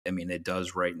I mean, it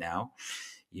does right now.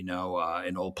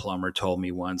 An old plumber told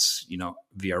me once,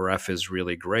 VRF is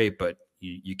really great, but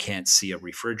you can't see a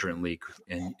refrigerant leak,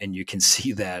 and you can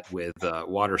see that with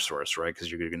water source, right?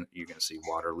 Because you're gonna see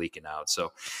water leaking out.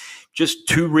 So, just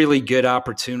two really good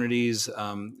opportunities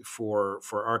for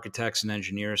architects and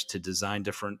engineers to design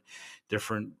different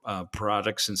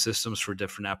products and systems for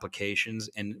different applications.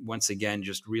 And once again,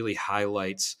 just really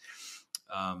highlights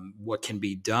what can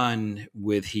be done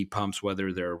with heat pumps,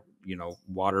 whether they're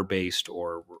water based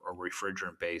or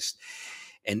refrigerant based,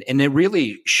 and it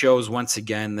really shows once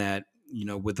again that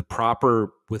with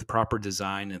proper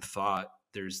design and thought,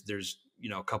 there's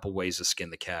a couple ways to skin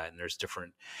the cat, and there's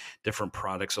different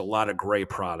products, a lot of great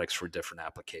products for different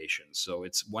applications. So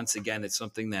it's once again, it's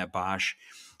something that Bosch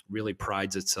really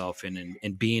prides itself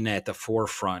in being at the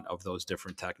forefront of those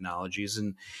different technologies,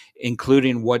 and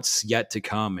including what's yet to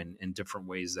come, and different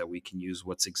ways that we can use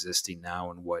what's existing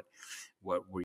now and what we